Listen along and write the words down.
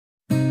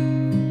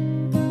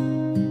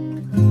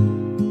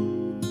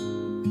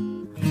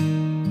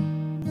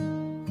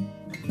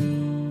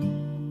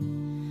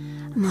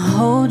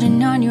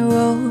on your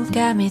rope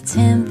got me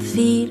 10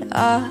 feet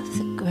off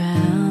the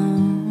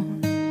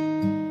ground.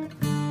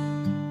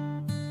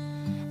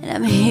 And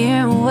I'm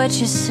hearing what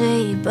you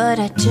say, but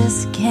I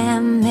just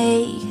can't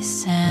make a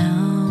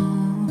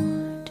sound.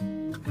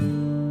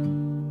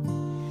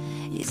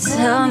 You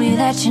tell me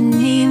that you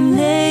need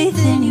me,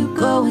 then you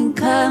go and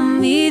cut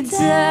me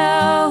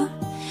down.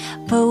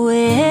 But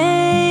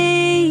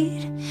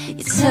wait,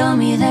 you tell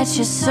me that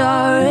you're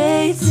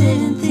sorry,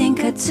 didn't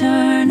think I'd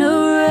turn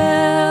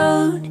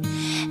around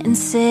and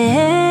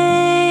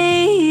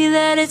say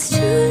that it's too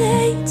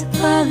late to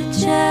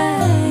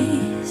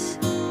apologize.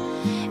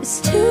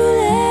 It's too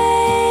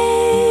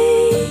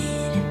late.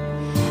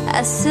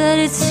 I said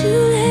it's too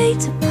late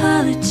to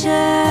apologize.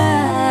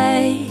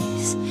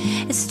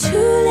 It's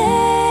too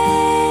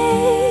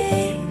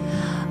late.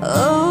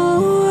 Oh.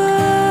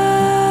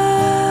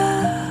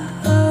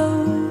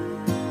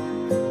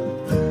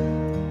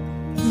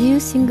 The new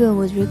single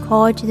was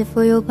recorded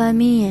for you by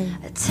me.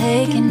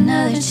 Take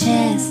another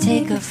chance,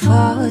 take a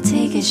fall,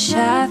 take a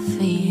shot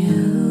for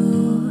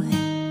you.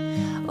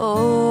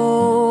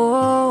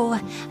 Oh,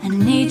 I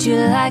need you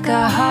like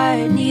a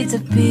heart needs a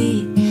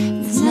beat.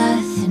 There's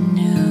nothing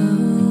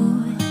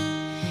new.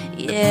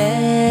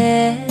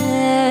 Yeah,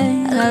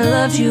 I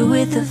loved you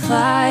with the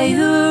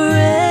fire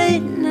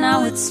red,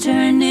 now it's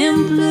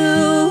turning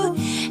blue.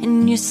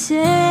 And you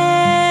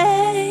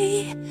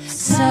say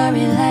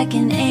sorry like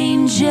an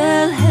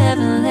angel,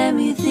 heaven let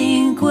me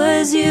think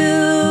was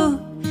you.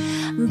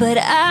 But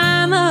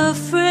I'm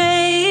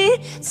afraid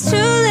it's too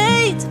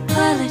late to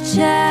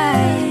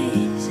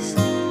apologize.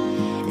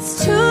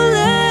 It's too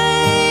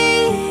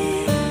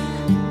late.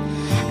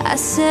 I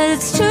said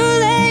it's too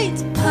late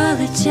to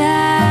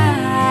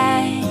apologize.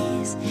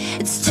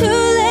 It's too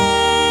late.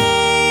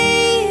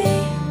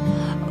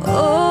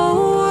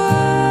 Oh,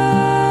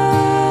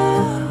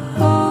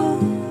 oh,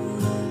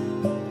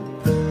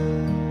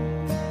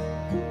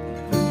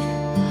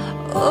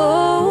 oh,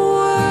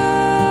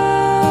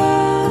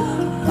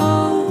 oh.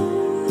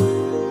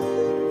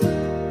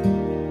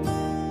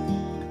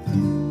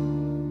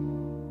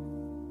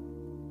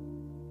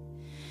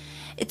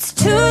 It's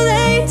too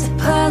late to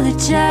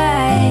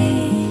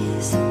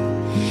apologize.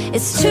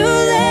 It's too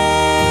late.